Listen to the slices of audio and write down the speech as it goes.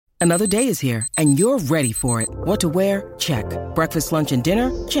Another day is here, and you're ready for it. What to wear? Check. Breakfast, lunch, and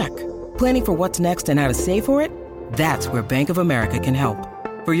dinner? Check. Planning for what's next and how to save for it? That's where Bank of America can help.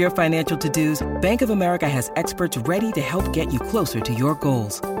 For your financial to-dos, Bank of America has experts ready to help get you closer to your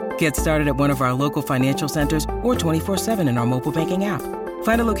goals. Get started at one of our local financial centers or 24/7 in our mobile banking app.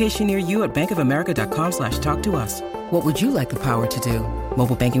 Find a location near you at bankofamerica.com/talktous. What would you like the power to do?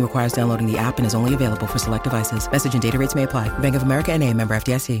 Mobile banking requires downloading the app and is only available for select devices. Message and data rates may apply. Bank of America N.A., member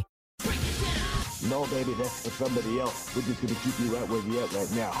FDIC. No, baby, that's for somebody else. We're just going to keep you right where you're at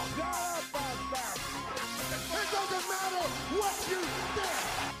right now. It doesn't matter what you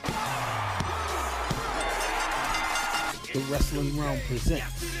think. The Wrestling Realm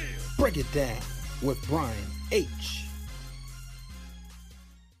presents Break It Down with Brian H.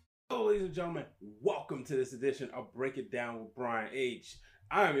 Hello, ladies and gentlemen. Welcome to this edition of Break It Down with Brian H.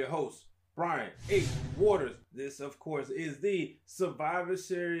 I am your host, Brian H. Waters. This, of course, is the Survivor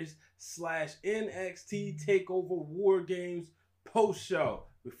Series / NXT Takeover War Games post show.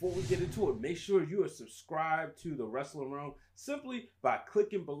 Before we get into it, make sure you are subscribed to the Wrestling Realm simply by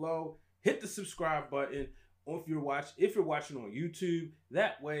clicking below. Hit the subscribe button. Or if you're watching on YouTube,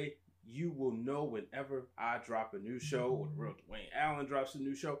 that way you will know whenever I drop a new show, or the real Dwayne Allen drops a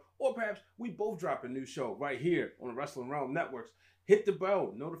new show, or perhaps we both drop a new show right here on the Wrestling Realm Networks. Hit the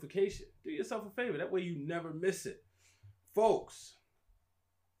bell notification. Do yourself a favor. That way you never miss it. Folks,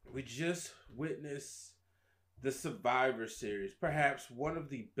 we just witnessed the Survivor Series, perhaps one of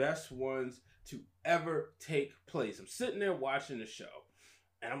the best ones to ever take place. I'm sitting there watching the show,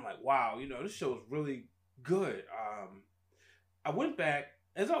 and I'm like, wow, this show is really good. I went back,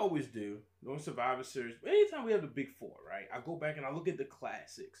 as I always do, during Survivor Series. Anytime we have the big four, right? I go back and I look at the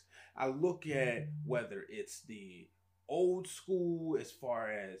classics. I look at whether it's the old school as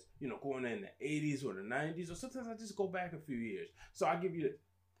far as, going in the 80s or the 90s, or sometimes I just go back a few years. So I give you,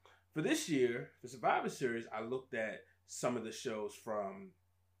 for this year, the Survivor Series, I looked at some of the shows from,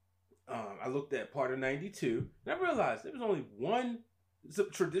 I looked at part of 92, and I realized there was only one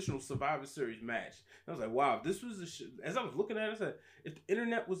traditional Survivor Series match. And I was like, wow, if this was the as I was looking at it, I said, if the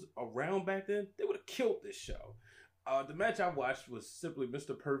internet was around back then, they would have killed this show. The match I watched was simply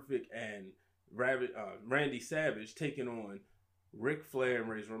Mr. Perfect and Randy Savage taking on Ric Flair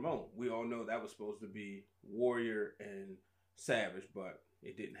and Razor Ramon. We all know that was supposed to be Warrior and Savage, but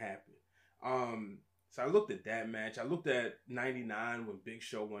it didn't happen. So I looked at that match. I looked at 99 when Big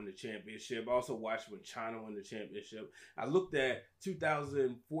Show won the championship. I also watched when Chyna won the championship. I looked at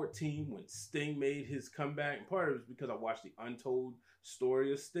 2014 when Sting made his comeback. And part of it was because I watched the untold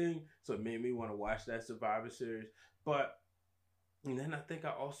story of Sting. So it made me want to watch that Survivor Series. And then I think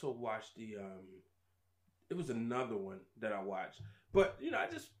I also watched it was another one that I watched. But, I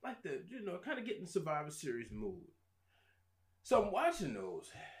just like to, kind of get in the Survivor Series mood. So I'm watching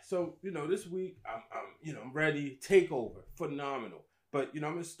those. So, this week I'm ready. Takeover, phenomenal. But, I'm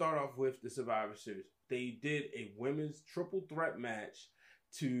going to start off with the Survivor Series. They did a women's triple threat match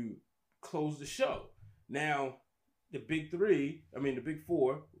to close the show. Now, the big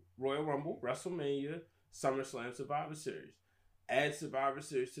four, Royal Rumble, WrestleMania, SummerSlam, Survivor Series. Add Survivor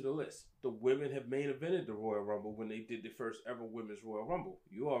Series to the list. The women have main evented the Royal Rumble when they did the first ever women's Royal Rumble.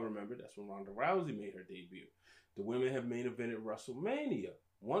 You all remember that's when Ronda Rousey made her debut. The women have main evented WrestleMania.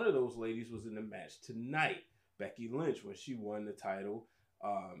 One of those ladies was in the match tonight. Becky Lynch, when she won the title,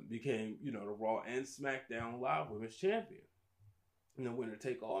 became, the Raw and SmackDown Live Women's Champion in the winner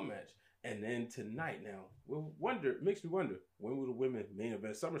take all match. And then tonight, now, it makes me wonder, when will the women main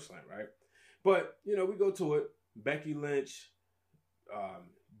event SummerSlam, right? But, we go to it. Becky Lynch,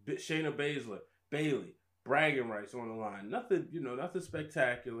 Shayna Baszler, Bayley, bragging rights on the line. Nothing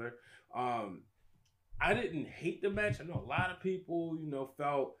spectacular. I didn't hate the match. I know a lot of people,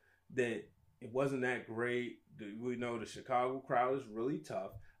 felt that it wasn't that great. We know the Chicago crowd is really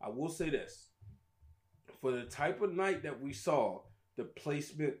tough. I will say this. For the type of night that we saw, the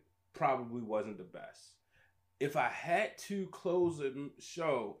placement probably wasn't the best. If I had to close a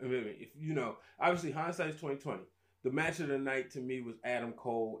show, obviously hindsight is 2020. The match of the night to me was Adam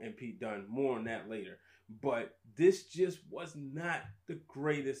Cole and Pete Dunne. More on that later. But this just was not the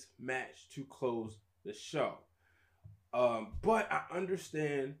greatest match to close the show. But I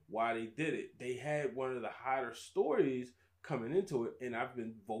understand why they did it. They had one of the hotter stories coming into it, and I've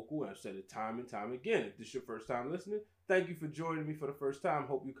been vocal, and I've said it time and time again. If this is your first time listening, thank you for joining me for the first time.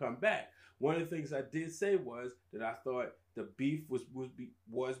 Hope you come back. One of the things I did say was that I thought the beef was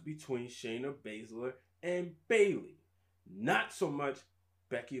between Shayna Baszler and Bayley. Not so much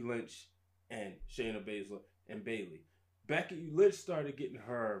Becky Lynch and Shayna Baszler and Bayley. Becky Lynch started getting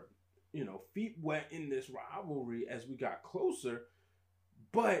her, feet wet in this rivalry as we got closer.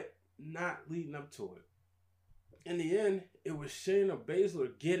 but not leading up to it. In the end, it was Shayna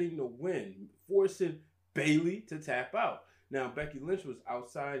Baszler getting the win, forcing Bayley to tap out. Now, Becky Lynch was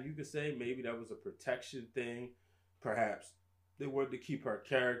outside. You could say maybe that was a protection thing. Perhaps they wanted to keep her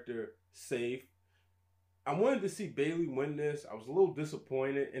character safe. I wanted to see Bayley win this. I was a little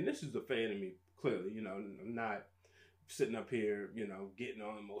disappointed. And this is a fan of me, clearly. I'm not sitting up here, getting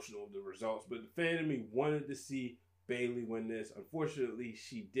all emotional with the results. But the fan of me wanted to see Bayley win this. Unfortunately,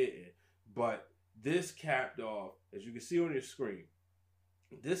 she didn't. But this capped off, as you can see on your screen,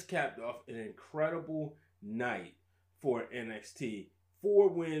 this capped off an incredible night for NXT. 4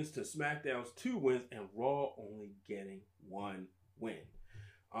 wins to SmackDown's 2 wins, and Raw only getting 1 win.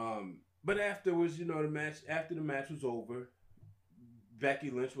 But afterwards, after the match was over,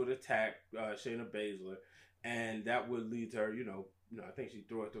 Becky Lynch would attack Shayna Baszler, and that would lead to her, I think she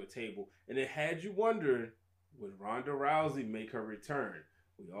threw her through a table. And it had you wondering, would Ronda Rousey make her return?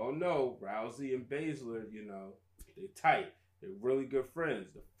 We all know Rousey and Baszler, they're tight. They're really good friends.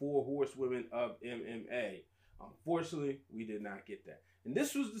 The 4 horsewomen of MMA. Unfortunately, we did not get that. And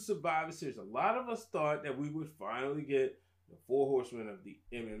this was the Survivor Series. A lot of us thought that we would finally get the 4 horsewomen of the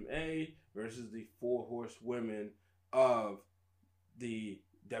MMA versus the 4 horsewomen of the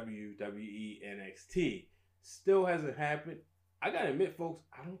WWE NXT. Still hasn't happened. I gotta admit, folks,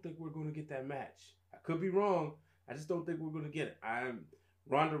 I don't think we're going to get that match. I could be wrong. I just don't think we're going to get it.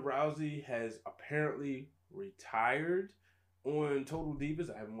 Ronda Rousey has apparently retired on Total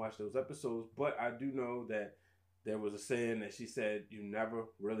Divas. I haven't watched those episodes, but I do know that there was a saying that she said you never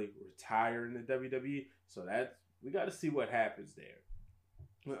really retire in the WWE. So we got to see what happens there.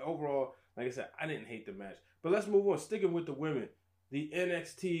 But overall, like I said, I didn't hate the match. But let's move on. Sticking with the women, the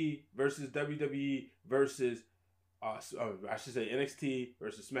NXT versus WWE versus NXT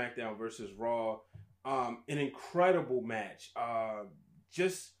versus SmackDown versus Raw. An incredible match.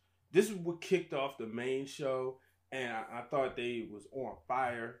 This is what kicked off the main show, and I thought they was on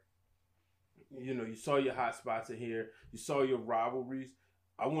fire. You saw your hot spots in here. You saw your rivalries.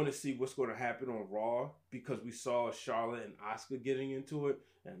 I want to see what's going to happen on Raw because we saw Charlotte and Asuka getting into it,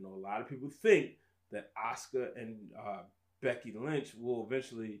 and I know a lot of people think that Asuka and Becky Lynch will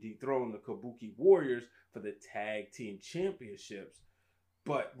eventually dethrone the Kabuki Warriors for the Tag Team Championships.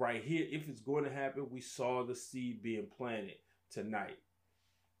 But right here, if it's going to happen, we saw the seed being planted tonight.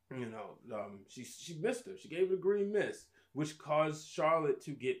 She missed her. She gave it a green miss, which caused Charlotte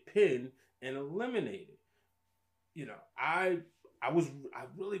to get pinned and eliminated. I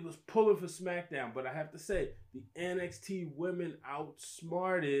really was pulling for SmackDown, but I have to say the NXT women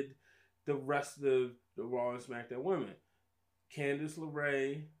outsmarted the rest of the Raw and SmackDown women. Candice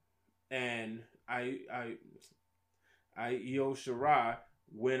LeRae and Io Shirai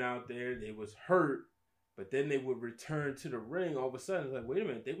went out there. They was hurt, but then they would return to the ring. All of a sudden, it's like, wait a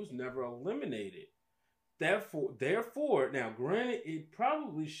minute, they was never eliminated. Therefore, now granted, it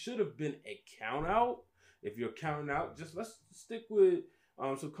probably should have been a count out. If you're counting out, just let's stick with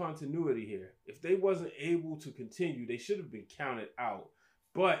some continuity here. If they wasn't able to continue, they should have been counted out.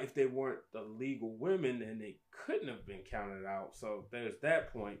 But if they weren't the legal women, then they couldn't have been counted out. So there's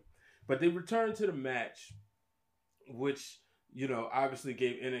that point. But they returned to the match, which, obviously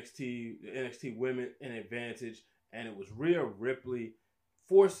gave NXT women an advantage. And it was Rhea Ripley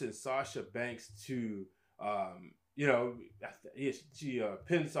forcing Sasha Banks to, she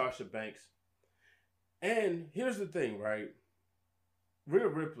pinned Sasha Banks. And here's the thing, right? Rhea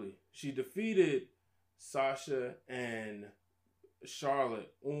Ripley, she defeated Sasha and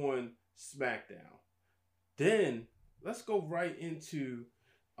Charlotte on SmackDown. Then let's go right into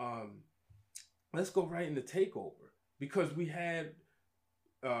Takeover, because we had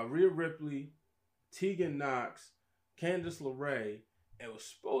Rhea Ripley, Tegan Nox, Candice LeRae, and it was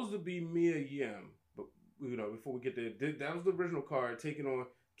supposed to be Mia Yim, but before we get there, that was the original card, taking on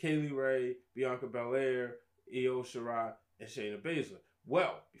Kaylee Ray, Bianca Belair, Io Shirai, and Shayna Baszler.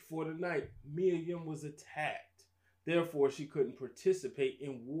 Well, before the night, Mia Yim was attacked. Therefore, she couldn't participate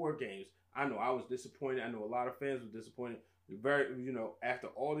in War Games. I know I was disappointed. I know a lot of fans were disappointed. After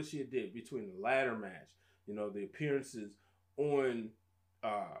all that she did between the ladder match, the appearances on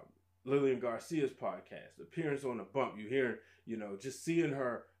Lillian Garcia's podcast, the appearance on the bump, you hearing, just seeing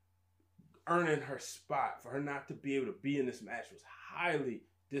her earning her spot, for her not to be able to be in this match was highly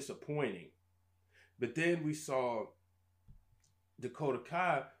disappointing. But then we saw Dakota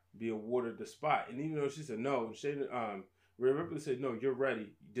Kai be awarded the spot, and even though she said no, Rhea Ripley said, no, you're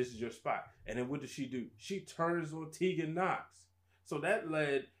ready, this is your spot. And then what did she do? She turns on Tegan Nox. So that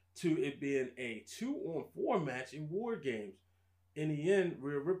led to it being a 2-on-4 match in War Games. In the end,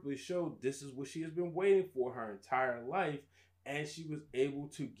 Rhea Ripley showed this is what she has been waiting for her entire life, and she was able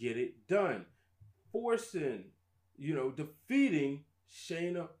to get it done, forcing, defeating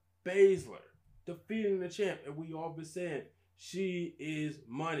Shayna Baszler, defeating the champ. And we all been saying she is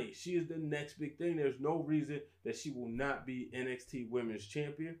money. She is the next big thing. There's no reason that she will not be NXT Women's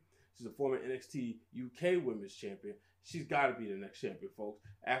Champion. She's a former NXT UK Women's Champion. She's got to be the next champion, folks.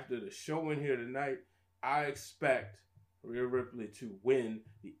 After the show in here tonight, I expect Rhea Ripley to win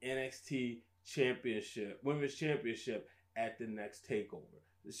the NXT Championship, Women's Championship at the next Takeover.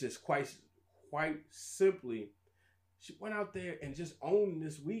 It's just quite simply, she went out there and just owned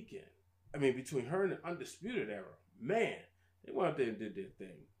this weekend. I mean, between her and the Undisputed Era, man, they went out there and did their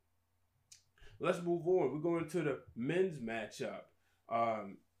thing. Let's move on. We're going to the men's matchup.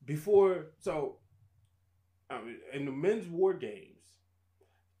 In the men's War Games,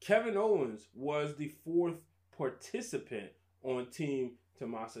 Kevin Owens was the fourth participant on Team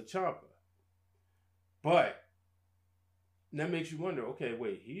Tommaso Ciampa. But that makes you wonder, okay,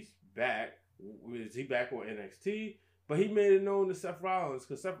 wait, he's back. Is he back on NXT? But he made it known to Seth Rollins,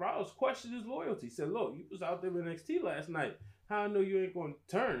 because Seth Rollins questioned his loyalty. He said, look, you was out there with NXT last night. How I know you ain't going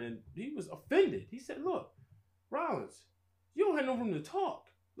to turn? And he was offended. He said, look, Rollins, you don't have no room to talk.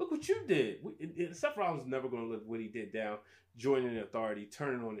 Look what you did. Seth Rollins is never going to live what he did down, joining the Authority,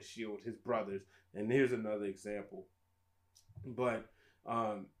 turning on the Shield, his brothers. And here's another example. But,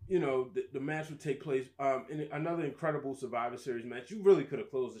 the match would take place in another incredible Survivor Series match. You really could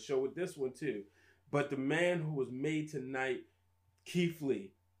have closed the show with this one, too. But the man who was made tonight, Keith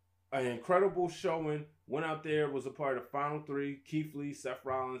Lee, an incredible showing, went out there, was a part of the Final Three, Keith Lee, Seth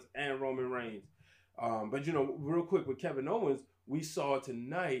Rollins, and Roman Reigns. But, real quick with Kevin Owens, we saw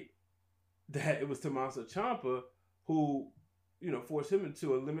tonight that it was Tommaso Ciampa who, forced him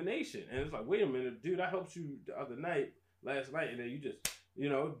into elimination. And it's like, wait a minute, dude, I helped you the other night, last night, and then you just,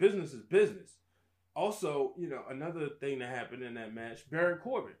 business is business. Also, another thing that happened in that match, Baron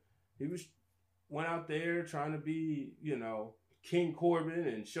Corbin. He went out there trying to be, King Corbin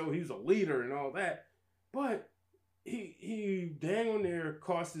and show he was a leader and all that. But he dang on there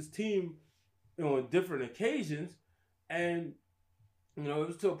cost his team on different occasions. And, it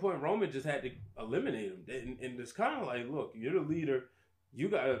was to a point Roman just had to eliminate him. And it's kind of like, look, you're the leader. You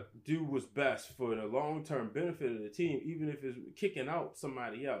got to do what's best for the long-term benefit of the team, even if it's kicking out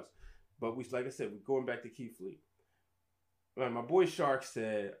somebody else. But like I said, we're going back to Keith Lee. My boy Shark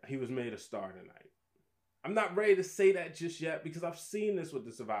said he was made a star tonight. I'm not ready to say that just yet because I've seen this with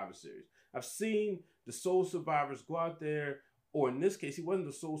the Survivor Series. I've seen the sole survivors go out there, or in this case, he wasn't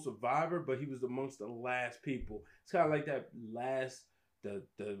the sole survivor, but he was amongst the last people. It's kind of like that the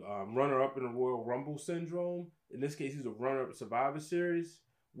runner-up in the Royal Rumble syndrome. In this case, he's a runner-up in Survivor Series,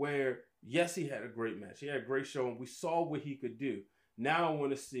 where, yes, he had a great match. He had a great show, and we saw what he could do. Now I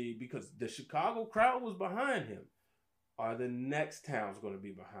want to see, because the Chicago crowd was behind him, are the next towns going to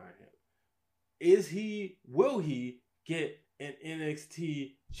be behind him? Will he get an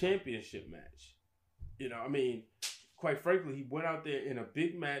NXT championship match? Quite frankly, he went out there in a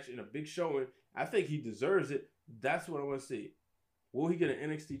big match, in a big showing. I think he deserves it. That's what I want to see. Will he get an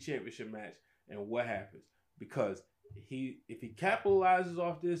NXT championship match, and what happens? Because if he capitalizes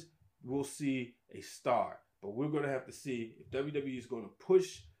off this, we'll see a star. But we're going to have to see if WWE is going to put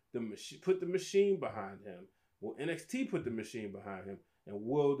the machine behind him. Will NXT put the machine behind him? And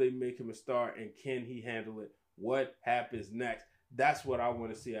will they make him a star? And can he handle it? What happens next? That's what I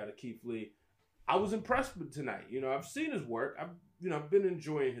want to see out of Keith Lee. I was impressed with tonight. I've seen his work. I've been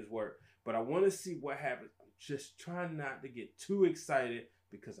enjoying his work. But I want to see what happens. I'm just trying not to get too excited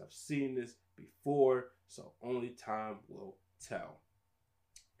because I've seen this before. So only time will tell.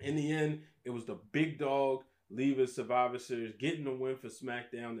 In the end, it was the big dog leaving Survivor Series, getting the win for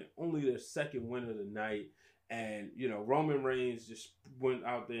SmackDown, and only their second win of the night. And, Roman Reigns just went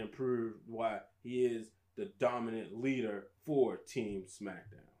out there and proved why he is the dominant leader for Team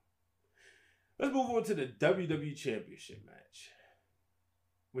SmackDown. Let's move on to the WWE Championship match.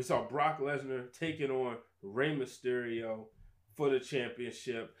 We saw Brock Lesnar taking on Rey Mysterio for the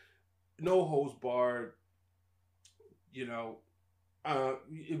championship. No holds barred. It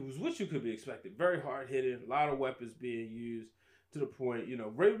was what you could be expected. Very hard hitting, a lot of weapons being used to the point,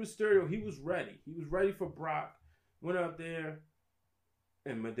 Rey Mysterio, he was ready. He was ready for Brock. Went out there,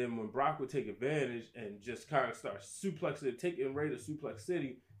 and then when Brock would take advantage and just kind of start suplexing, taking Rey to Suplex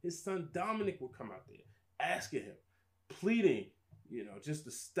City, his son Dominic would come out there, asking him, pleading, just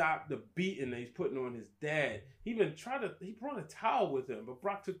to stop the beating that he's putting on his dad. He brought a towel with him, but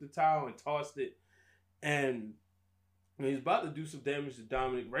Brock took the towel and tossed it, and when he was about to do some damage to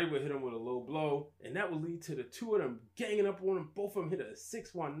Dominic, Rey would hit him with a low blow, and that would lead to the two of them ganging up on him. Both of them hit a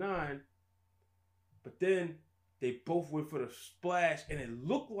 619, but then They both went for the splash, and it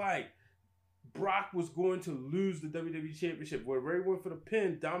looked like Brock was going to lose the WWE Championship. Where Ray went for the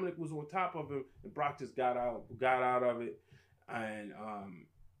pin, Dominic was on top of him, and Brock just got out of it. And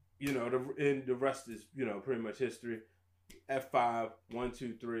the rest is pretty much history. F5, 1,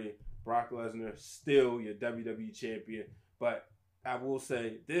 2, 3. Brock Lesnar still your WWE champion, but I will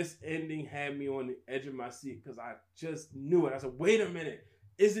say this ending had me on the edge of my seat because I just knew it. I said, "Wait a minute,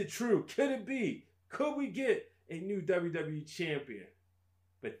 is it true? Could it be? Could we get a new WWE champion?"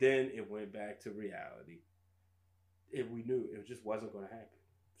 But then it went back to reality. We knew it just wasn't going to happen.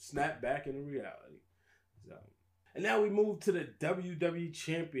 Snap back into reality. And now we move to the WWE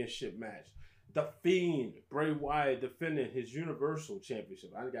Championship match. The Fiend, Bray Wyatt, defending his Universal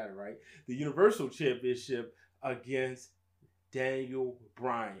Championship. I got it right. The Universal Championship against Daniel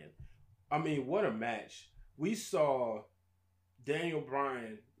Bryan. I mean, what a match. We saw Daniel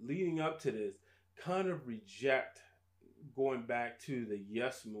Bryan leading up to this kind of reject going back to the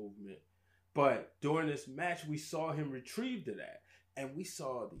Yes movement. But during this match, we saw him retrieve to that. And we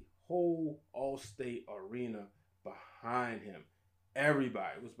saw the whole Allstate Arena behind him.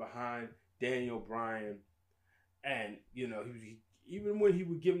 Everybody was behind Daniel Bryan. And, even when he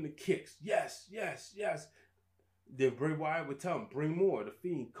would give him the kicks, yes, yes, yes, then Bray Wyatt would tell him, bring more. The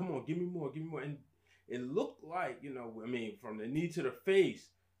Fiend, come on, give me more, give me more. And it looked like, from the knee to the face.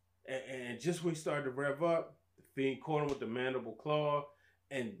 And just when he started to rev up, the Fiend caught him with the mandible claw.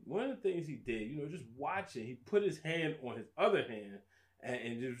 And one of the things he did, just watching, he put his hand on his other hand.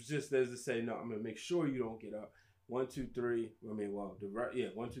 And it was just as to say, no, I'm going to make sure you don't get up. 1, 2, 3. 1,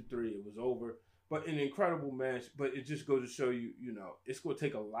 2, 3. It was over. But an incredible match. But it just goes to show you, it's going to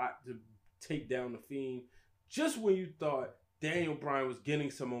take a lot to take down the Fiend. Just when you thought Daniel Bryan was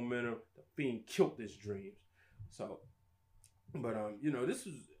getting some momentum, the Fiend killed his dreams. So, but this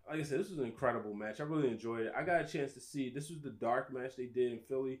was, like I said, this was an incredible match. I really enjoyed it. I got a chance to see. This was the dark match they did in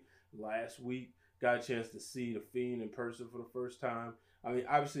Philly last week. Got a chance to see the Fiend in person for the first time. I mean,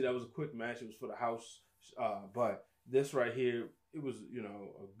 obviously that was a quick match. It was for the house. But this right here, it was,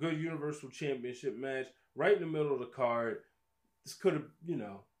 a good Universal Championship match right in the middle of the card. This could have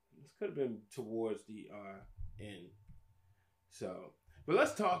been towards the end. So, but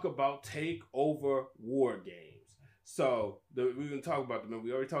let's talk about Takeover War Games. So, we're going to talk about the men.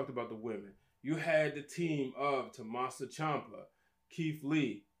 We already talked about the women. You had the team of Tommaso Ciampa, Keith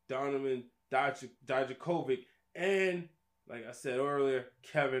Lee, Donovan Dijakovic, and, like I said earlier,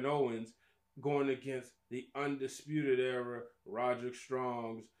 Kevin Owens going against the Undisputed Era, Roderick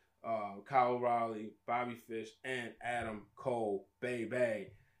Strong, Kyle O'Reilly, Bobby Fish, and Adam Cole, baby.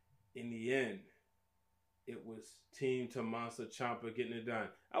 In the end, it was Team Tommaso Ciampa getting it done.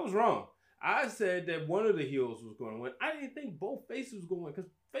 I was wrong. I said that one of the heels was going to win. I didn't think both faces was going to win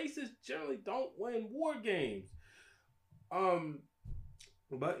because faces generally don't win war games.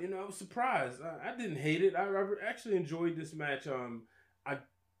 But, I was surprised. I didn't hate it. I actually enjoyed this match. I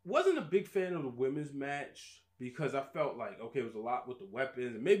wasn't a big fan of the women's match because I felt like, okay, it was a lot with the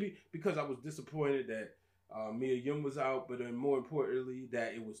weapons. And maybe because I was disappointed that Mia Yim was out, but then more importantly,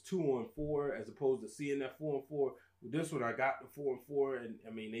 that it was 2-on-4 as opposed to seeing that 4-on-4. With this one, I got the 4-on-4, and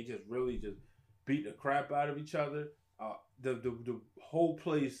I mean, they just really beat the crap out of each other. The whole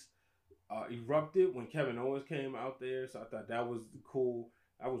place erupted when Kevin Owens came out there, so I thought that was cool.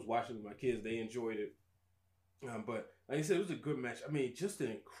 I was watching with my kids; they enjoyed it. But like I said, it was a good match. I mean, just an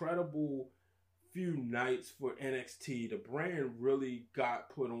incredible few nights for NXT. The brand really got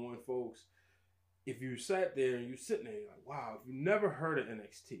put on, folks. If you sat there and you're sitting there, you're like, wow, if you never heard of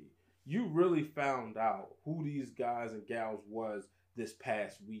NXT, you really found out who these guys and gals was this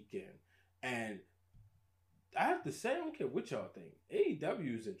past weekend. And I have to say, I don't care what y'all think,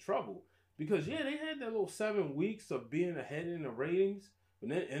 AEW is in trouble. Because, yeah, they had that little 7 weeks of being ahead in the ratings. But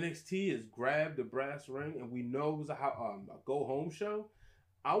then NXT has grabbed the brass ring, and we know it was a go-home show.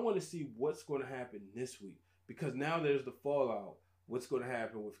 I want to see what's going to happen this week. Because now there's the fallout. What's going to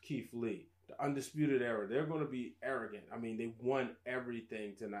happen with Keith Lee? The Undisputed Era. They're going to be arrogant. I mean, they won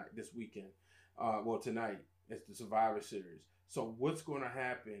everything this weekend. Tonight. It's the Survivor Series. So what's going to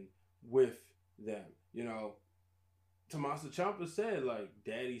happen with them? Tommaso Ciampa said,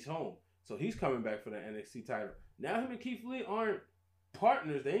 Daddy's home. So he's coming back for the NXT title. Now him and Keith Lee aren't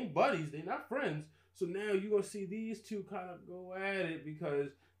partners. They ain't buddies. They're not friends. So now you're going to see these two kind of go at it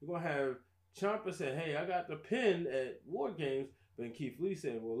because you're going to have Ciampa say, hey, I got the pin at War Games. But then Keith Lee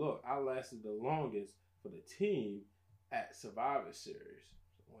said, well, look, I lasted the longest for the team at Survivor Series.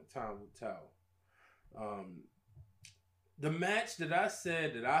 So one time will tell. The match that I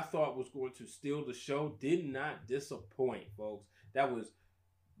said that I thought was going to steal the show did not disappoint, folks. That was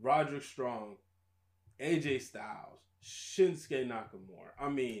Roderick Strong AJ Styles, Shinsuke Nakamura. I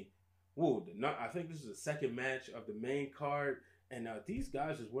mean, whoa, I think this is the second match of the main card, and these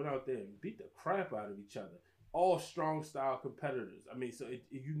guys just went out there and beat the crap out of each other. All strong style competitors. I mean, so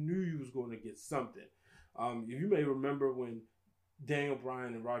you knew you was going to get something. You may remember when Daniel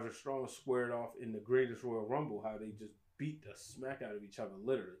Bryan and Roderick Strong squared off in the Greatest Royal Rumble, how they just beat the smack out of each other,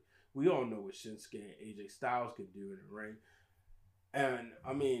 literally. We all know what Shinsuke and AJ Styles can do in the ring. And,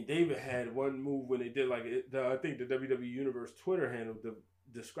 I mean, David had one move when they did, like, I think the WWE Universe Twitter handle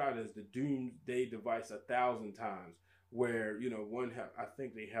described it as the Doomsday Device 1,000 times, where, you know, I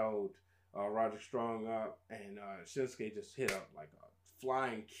think they held Roderick Strong up, and Shinsuke just hit up, like, a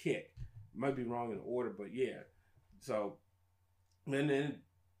flying kick. Might be wrong in the order, but yeah. So, and then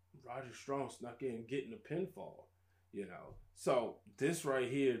Roderick Strong snuck in getting a pinfall, you know. So, this right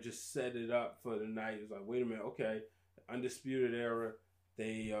here just set it up for the night. It was like, wait a minute, okay. Undisputed Era,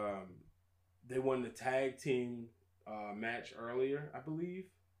 they won the tag team match earlier, I believe.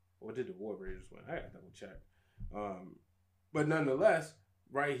 Or did the War Raiders win? I gotta double check. But nonetheless,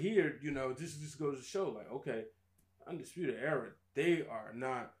 right here, you know, this just goes to show, like, okay, Undisputed Era, they are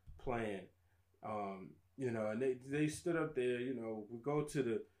not playing. You know, and they stood up there, you know, we go to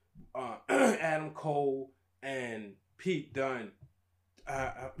the Adam Cole and Pete Dunne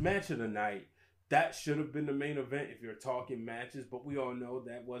match of the night. That should have been the main event if you're talking matches, but we all know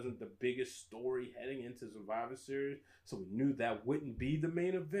that wasn't the biggest story heading into Survivor Series, so we knew that wouldn't be the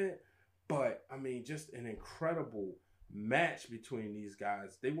main event. But, I mean, just an incredible match between these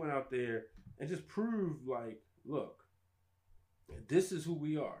guys. They went out there and just proved, like, look, this is who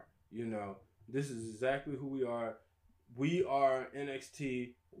we are, you know. This is exactly who we are. We are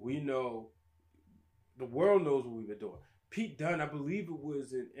NXT. We know, the world knows what we've been doing. Pete Dunne, I believe it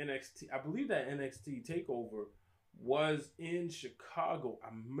was in NXT. I believe that NXT Takeover was in Chicago. I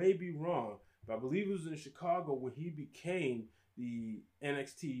may be wrong, but I believe it was in Chicago when he became the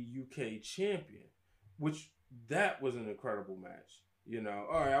NXT UK champion, which that was an incredible match. You know,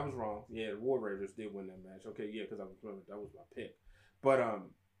 all right, I was wrong. Yeah, the War Raiders did win that match. Okay, yeah, because I remember that was my pick. But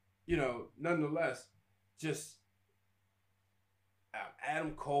you know, nonetheless, just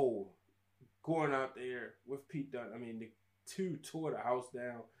Adam Cole going out there with Pete Dunne. I mean, the two tore the house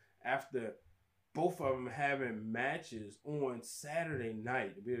down after both of them having matches on Saturday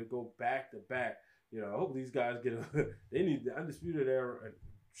night to be able to go back to back. You know, I hope these guys get they need the Undisputed Era.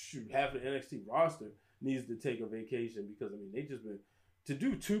 Shoot, half the NXT roster needs to take a vacation because, I mean, they just been, to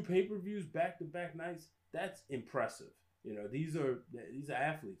do 2 pay-per-views back-to-back nights, that's impressive. You know, these are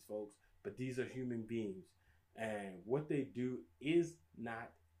athletes, folks, but these are human beings. And what they do is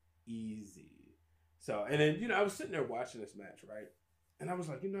not easy. So, and then, you know, I was sitting there watching this match, right? And I was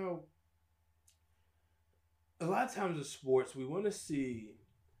like, you know, a lot of times in sports, we want to see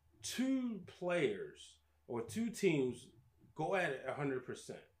 2 players or 2 teams go at it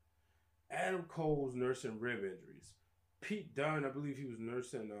 100%. Adam Cole's nursing rib injuries. Pete Dunne, I believe he was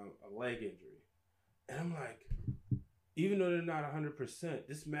nursing a leg injury. And I'm like, even though they're not 100%,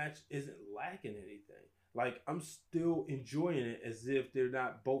 this match isn't lacking anything. Like, I'm still enjoying it as if they're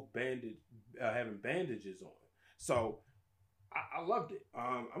not both having bandages on. So, I loved it.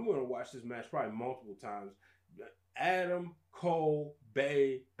 I'm going to watch this match probably multiple times. Adam Cole,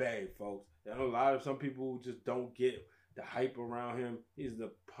 Bay, folks. I know some people just don't get the hype around him. He's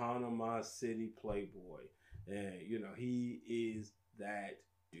the Panama City Playboy. And, you know, he is that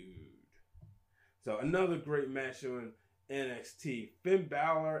dude. So, another great match on NXT. Finn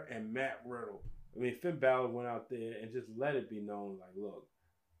Balor and Matt Riddle. I mean, Finn Balor went out there and just let it be known, like, look,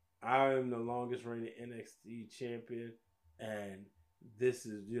 I am the longest reigning NXT champion, and this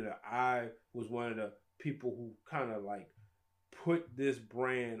is, you know, I was one of the people who kind of, like, put this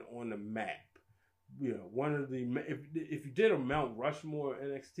brand on the map. You know, one of the, if you did a Mount Rushmore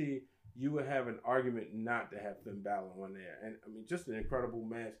NXT, you would have an argument not to have Finn Balor on there. And, I mean, just an incredible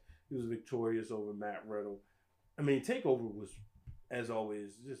match. He was victorious over Matt Riddle. I mean, Takeover was, as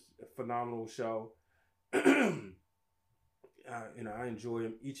always, just a phenomenal show. You know, I enjoy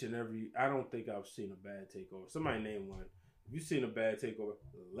him each and every. I don't think I've seen a bad Takeover. Somebody name one. If you've seen a bad Takeover,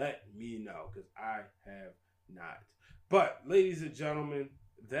 let me know, because I have not. But, ladies and gentlemen,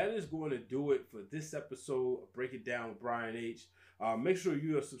 that is going to do it for this episode of Break It Down with Brian H. Make sure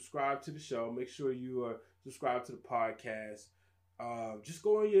you are subscribed to the show. Make sure you are subscribed to the podcast. Just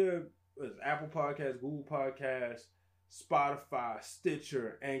go on your Apple Podcasts, Google Podcasts, Spotify,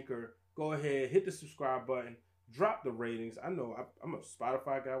 Stitcher, Anchor. Go ahead, hit the subscribe button, drop the ratings. I know I'm a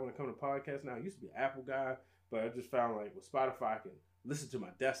Spotify guy when it comes to podcasts now. I used to be an Apple guy, but I just found, like, with Spotify, I can listen to my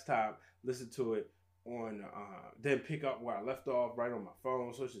desktop, listen to it then pick up where I left off right on my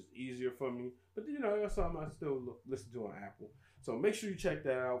phone, so it's just easier for me. But you know, that's something I still listen to on Apple. So make sure you check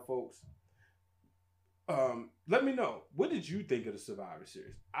that out, folks. Let me know, what did you think of the Survivor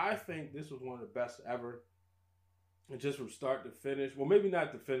Series? I think this was one of the best ever. And just from start to finish, well, maybe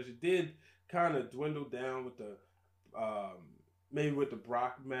not to finish. It did kind of dwindle down with the maybe with the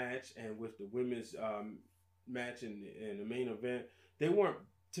Brock match and with the women's match in the main event. They weren't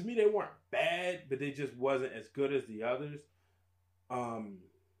bad, but they just wasn't as good as the others.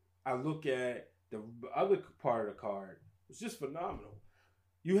 I look at the other part of the card, it's just phenomenal.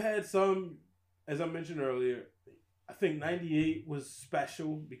 You had some, as I mentioned earlier, I think 98 was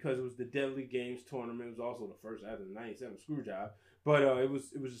special because it was the Deadly Games tournament. It was also the first after the 97 screw job. But it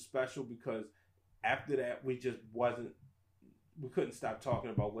was special because after that we couldn't stop talking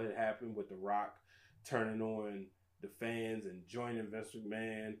about what had happened with The Rock turning on the fans and joining Vince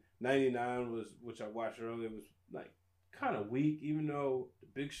McMahon. 99 was, which I watched earlier, was like kind of weak, even though the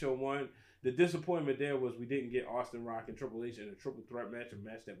Big Show won. The disappointment there was we didn't get Austin Rock and Triple H in a triple threat match, a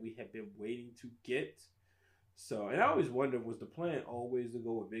match that we had been waiting to get. So, and I always wondered, was the plan always to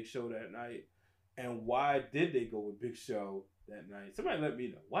go with Big Show that night? And why did they go with Big Show that night? Somebody let me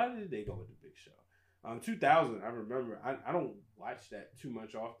know. Why did they go with the Big Show? 2000, I remember, I don't watch that too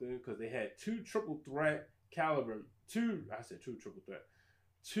much often because they had three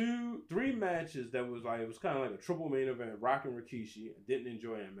matches that was like, it was kind of like a triple main event. Rock and Rikishi, didn't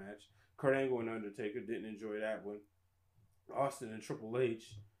enjoy that match. Kurt Angle and Undertaker, didn't enjoy that one. Austin and Triple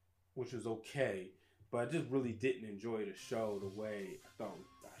H, which was okay. But I just really didn't enjoy the show the way I thought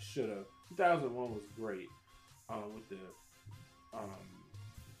I should have. 2001 was great with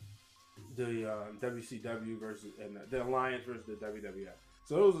the WCW versus and the Alliance versus the WWF.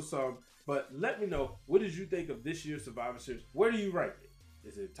 So those are some. But let me know, what did you think of this year's Survivor Series? Where do you rank it?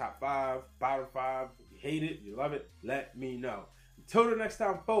 Is it top 5, bottom 5? You hate it? You love it? Let me know. Until the next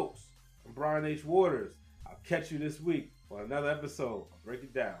time, folks, I'm Brian H. Waters. I'll catch you this week on another episode of Break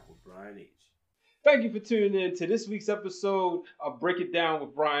It Down with Brian H. Thank you for tuning in to this week's episode of Break It Down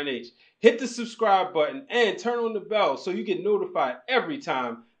with Brian H. Hit the subscribe button and turn on the bell so you get notified every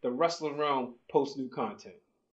time the Wrestling Realm posts new content.